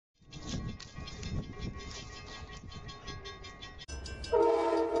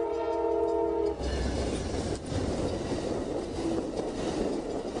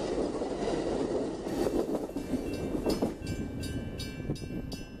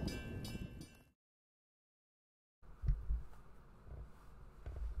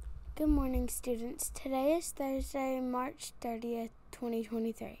Good morning, students. Today is Thursday, March 30th,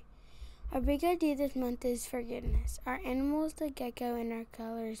 2023. Our big idea this month is forgiveness. Our animal is the gecko and our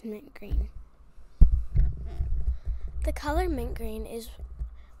color is mint green. The color mint green is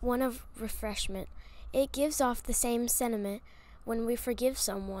one of refreshment. It gives off the same sentiment when we forgive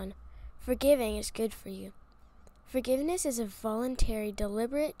someone. Forgiving is good for you. Forgiveness is a voluntary,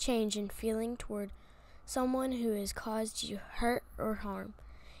 deliberate change in feeling toward someone who has caused you hurt or harm.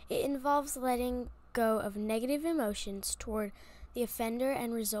 It involves letting go of negative emotions toward the offender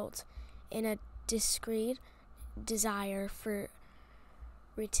and results in a discreet desire for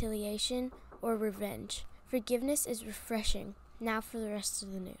retaliation or revenge. Forgiveness is refreshing. Now for the rest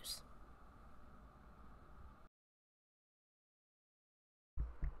of the news.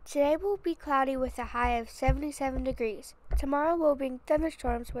 Today will be cloudy with a high of 77 degrees. Tomorrow will bring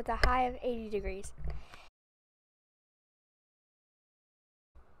thunderstorms with a high of 80 degrees.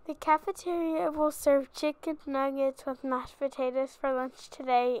 The cafeteria will serve chicken nuggets with mashed potatoes for lunch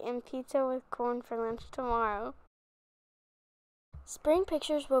today and pizza with corn for lunch tomorrow. Spring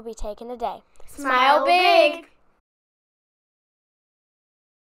pictures will be taken today. Smile big!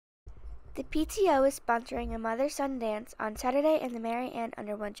 The PTO is sponsoring a mother-son dance on Saturday in the Mary Ann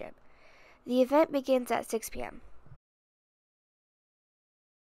Underwood Gym. The event begins at 6 p.m.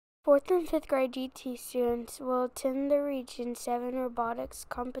 4th and 5th grade GT students will attend the Region 7 robotics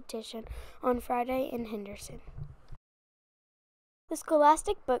competition on Friday in Henderson. The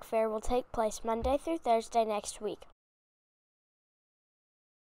Scholastic Book Fair will take place Monday through Thursday next week.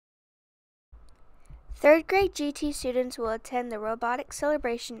 3rd grade GT students will attend the robotics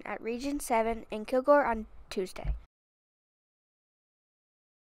celebration at Region 7 in Kilgore on Tuesday.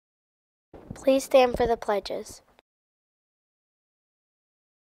 Please stand for the pledges.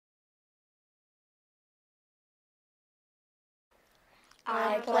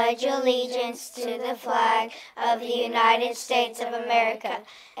 I pledge allegiance to the flag of the United States of America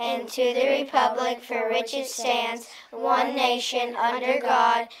and to the republic for which it stands, one nation, under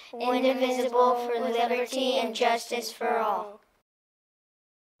God, indivisible, for liberty and justice for all.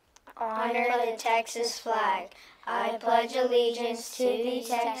 Honor the Texas flag. I pledge allegiance to the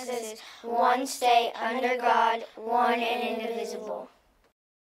Texas, one state, under God, one and indivisible.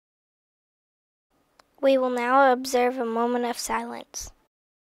 We will now observe a moment of silence.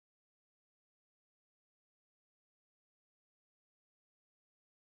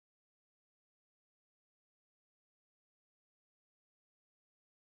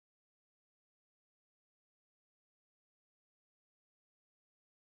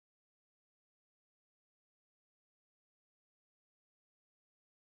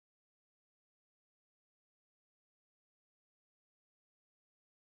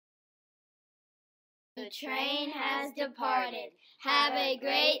 The train has departed. Have a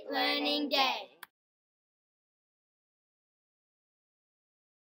great learning day.